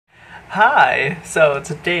Hi! So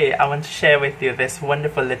today I want to share with you this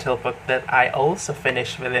wonderful little book that I also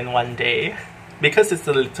finished within one day because it's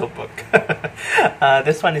a little book.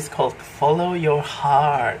 This one is called Follow Your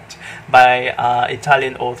Heart by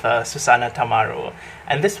Italian author Susanna Tamaro.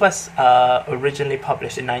 And this was originally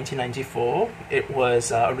published in 1994. It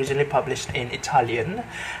was originally published in Italian,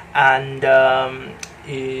 and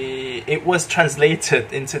it was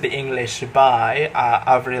translated into the English by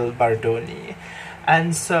Avril Bardoni.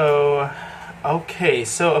 And so, okay,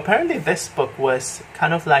 so apparently this book was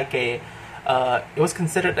kind of like it was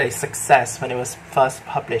considered a success when it was first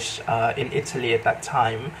published in Italy at that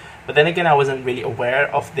time. But then again, I wasn't really aware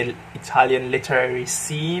of the Italian literary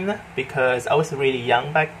scene because I was really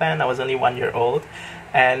young back then. I was only 1 year old.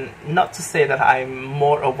 And not to say that I'm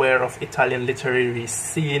more aware of Italian literary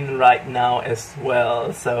scene right now as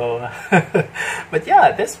well. So, but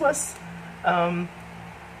yeah, this was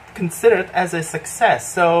considered as a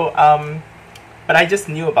success. So but I just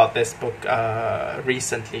knew about this book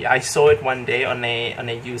recently. I saw it one day on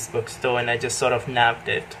a used bookstore, and I just sort of nabbed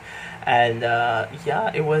it. And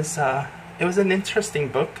yeah, it was an interesting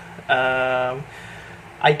book.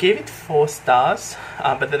 I gave it 4 stars,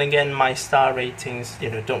 but then again, my star ratings,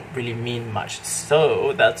 don't really mean much.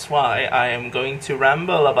 So that's why I am going to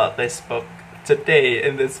ramble about this book today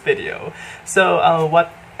in this video. So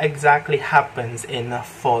what exactly happens in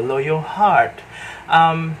Follow Your Heart?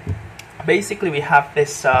 Basically, we have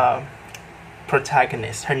this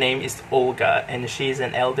protagonist. Her name is Olga, and she's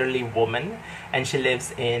an elderly woman, and she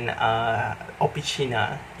lives in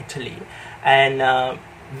Opicina, Italy. And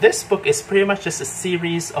this book is pretty much just a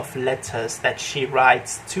series of letters that she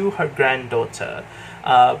writes to her granddaughter,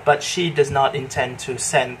 but she does not intend to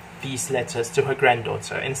send these letters to her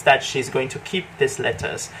granddaughter. Instead, she's going to keep these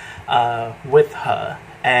letters with her,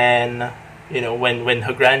 and when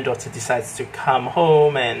her granddaughter decides to come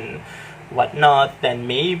home and whatnot, then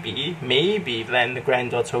maybe then the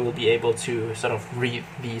granddaughter will be able to sort of read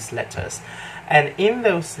these letters. And in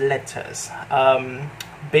those letters,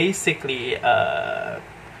 basically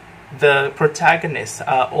the protagonist,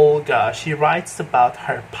 Olga, she writes about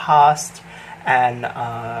her past and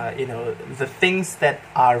the things that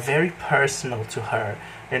are very personal to her.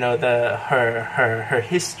 Her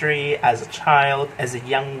history as a child, as a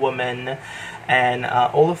young woman, and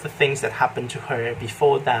all of the things that happened to her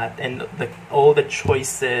before that, and all the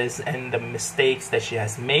choices and the mistakes that she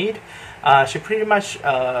has made. She pretty much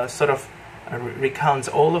sort of recounts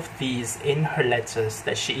all of these in her letters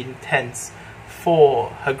that she intends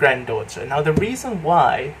for her granddaughter. Now, the reason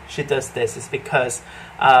why she does this is because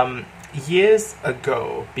years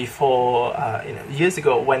ago,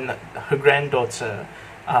 when her granddaughter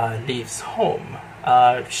leaves home,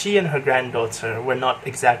 she and her granddaughter were not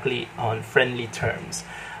exactly on friendly terms.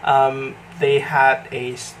 They had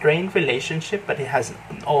a strained relationship, but it hasn't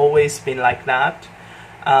always been like that.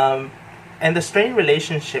 And the strained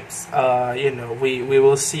relationships, we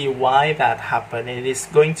will see why that happened. It is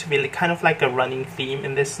going to be kind of like a running theme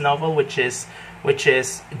in this novel, which is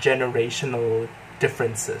generational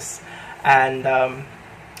differences. And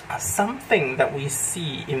something that we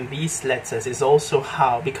see in these letters is also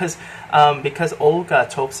how, because Olga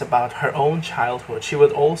talks about her own childhood, she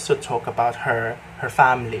would also talk about her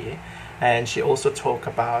family, and she also talk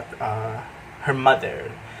about her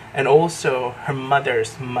mother, and also her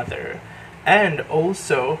mother's mother, and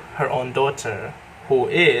also her own daughter, who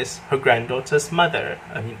is her granddaughter's mother.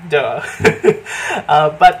 I mean, duh.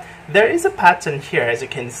 But there is a pattern here, as you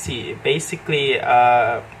can see. Basically,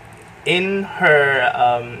 in her,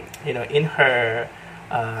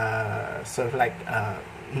 sort of like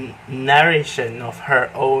narration of her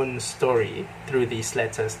own story through these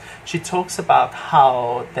letters, she talks about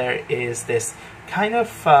how there is this kind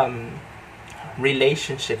of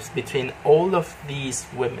relationships between all of these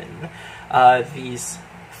women, these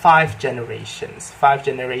 5 generations,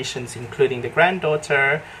 including the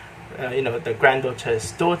granddaughter, the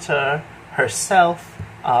granddaughter's daughter, herself,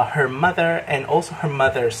 her mother, and also her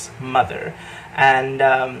mother's mother. And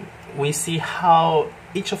we see how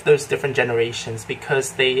each of those different generations,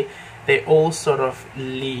 because they all sort of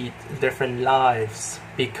lead different lives,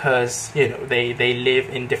 because they live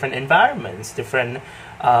in different environments, different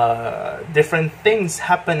things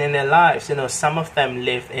happen in their lives. Some of them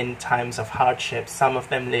live in times of hardship, some of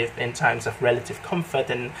them live in times of relative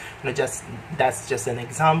comfort, and that's just an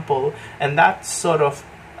example. And that sort of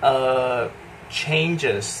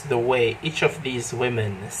changes the way each of these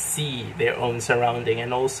women see their own surrounding,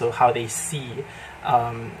 and also how they see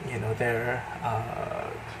their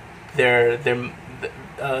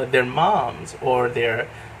moms or their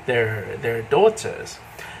daughters.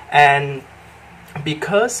 And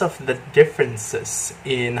because of the differences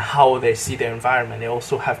in how they see their environment, they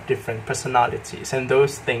also have different personalities, and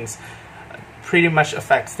those things pretty much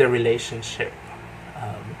affects their relationship.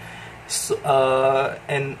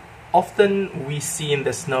 And often we see in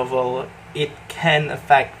this novel it can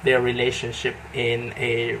affect their relationship in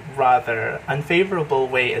a rather unfavorable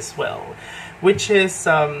way as well, which is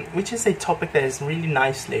a topic that is really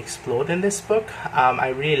nicely explored in this book. I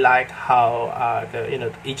really like how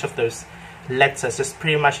each of those letters just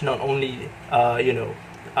pretty much not only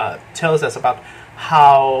tells us about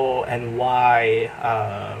how and why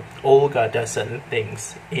Olga does certain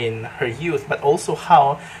things in her youth, but also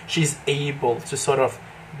how she's able to sort of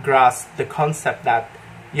grasp the concept that,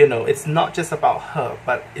 it's not just about her,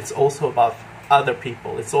 but it's also about other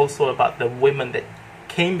people. It's also about the women that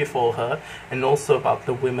came before her, and also about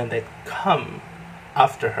the women that come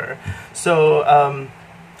after her. So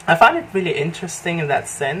I find it really interesting in that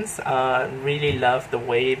sense. Really love the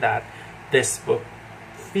way that this book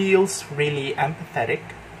feels really empathetic,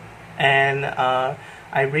 and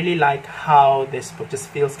I really like how this book just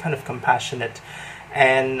feels kind of compassionate.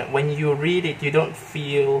 And when you read it, you don't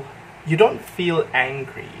feel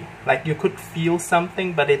angry. Like, you could feel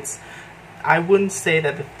something, but I wouldn't say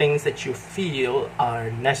that the things that you feel are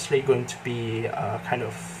necessarily going to be kind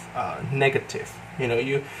of negative.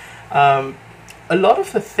 A lot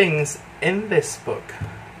of the things in this book,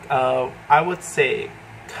 I would say,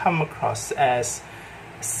 come across as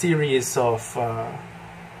series of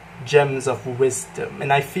gems of wisdom,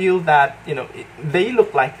 and I feel that they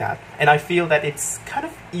look like that, and I feel that it's kind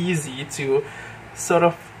of easy to sort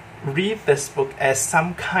of read this book as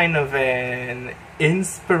some kind of an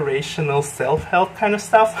inspirational self-help kind of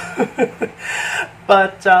stuff.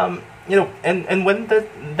 But and when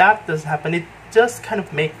that does happen, it just kind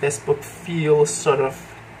of make this book feel sort of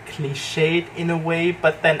cliched in a way,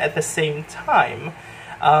 but then at the same time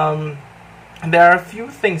there are a few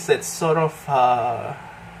things that sort of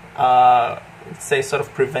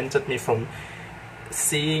prevented me from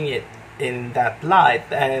seeing it in that light.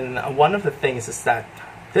 And one of the things is that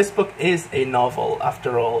this book is a novel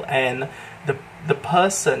after all, and the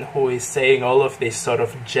person who is saying all of these sort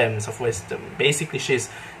of gems of wisdom, basically she's,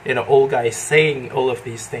 Olga is saying all of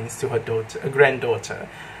these things to her granddaughter.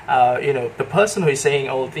 The person who is saying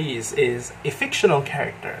all these is a fictional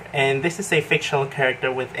character, and this is a fictional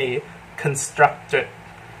character with a constructed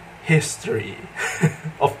history.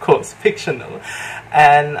 Of course, fictional.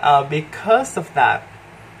 And because of that,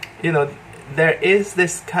 there is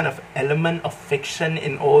this kind of element of fiction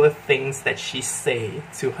in all the things that she say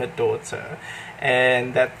to her daughter,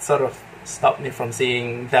 and that sort of stopped me from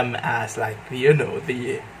seeing them as like,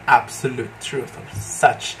 the absolute truth of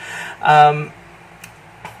such.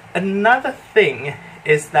 Another thing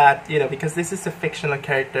is that, because this is a fictional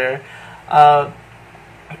character,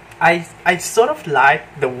 I sort of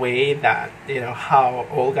like the way that, how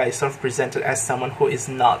Olga is sort of presented as someone who is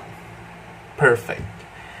not perfect.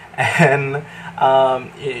 And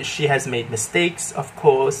she has made mistakes, of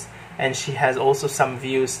course, and she has also some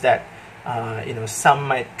views that some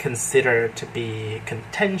might consider to be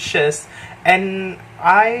contentious, and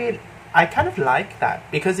I kind of like that,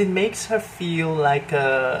 because it makes her feel like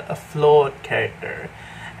a flawed character.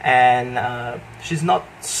 And she's not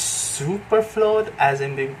super flawed as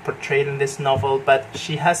in being portrayed in this novel, but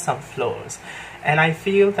she has some flaws, and I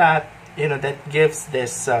feel that that gives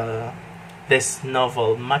this this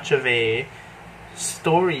novel much of a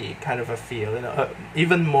story kind of a feel,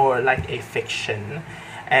 even more like a fiction,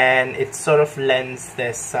 and it sort of lends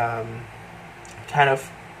this kind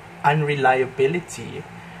of unreliability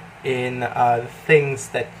in things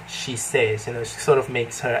that she says. She sort of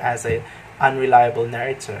makes her as a unreliable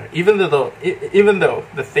narrator, even though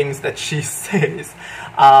the things that she says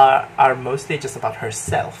are mostly just about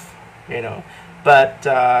herself, but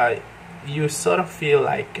you sort of feel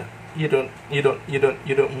like you don't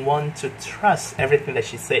want to trust everything that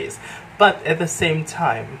she says. But at the same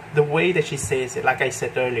time, the way that she says it, like I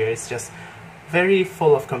said earlier, is just very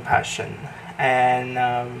full of compassion.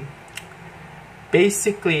 And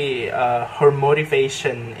basically her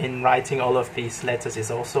motivation in writing all of these letters is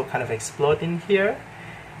also kind of explored in here.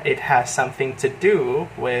 It has something to do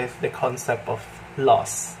with the concept of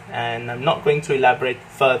loss, and I'm not going to elaborate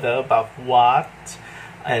further about what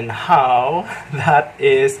and how that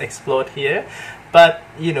is explored here, but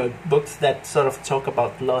books that sort of talk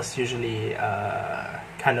about loss usually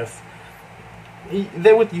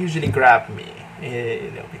they would usually grab me,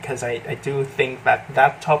 because I do think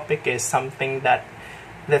that topic is something that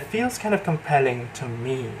feels kind of compelling to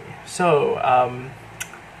me. So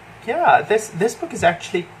yeah, this book is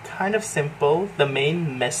actually kind of simple. The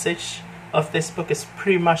main message of this book is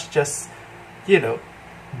pretty much just, you know,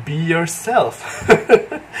 be yourself.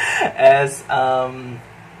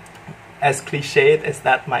 As cliched as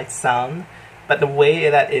that might sound, but the way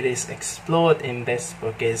that it is explored in this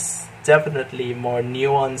book is definitely more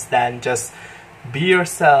nuanced than just be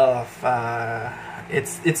yourself.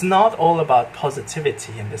 It's not all about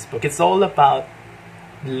positivity in this book. It's all about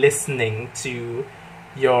listening to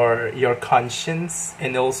your conscience,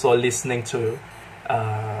 and also listening to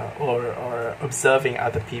or observing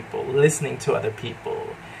other people, listening to other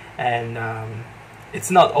people, and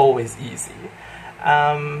it's not always easy.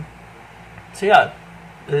 So yeah,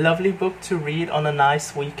 lovely book to read on a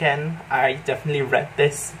nice weekend. I definitely read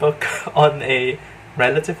this book on a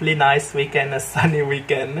relatively nice weekend, a sunny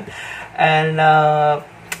weekend. And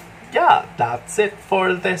yeah, that's it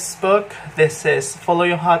for this book. This is Follow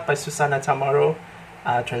Your Heart by Susanna Tamaro,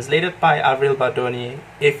 translated by Avril Bardoni.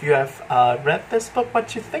 If you have read this book,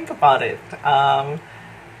 what you think about it?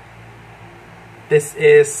 This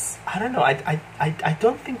is, I don't know, I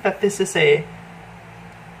don't think that this is a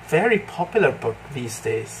very popular book these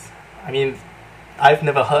days. I mean, I've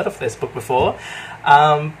never heard of this book before.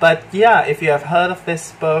 But yeah, if you have heard of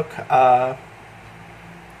this book,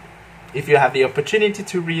 if you have the opportunity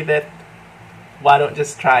to read it, why don't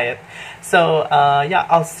just try it? So yeah,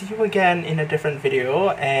 I'll see you again in a different video,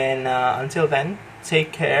 and until then,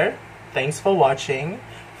 take care. Thanks for watching.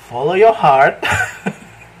 Follow your heart.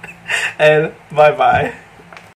 And bye bye.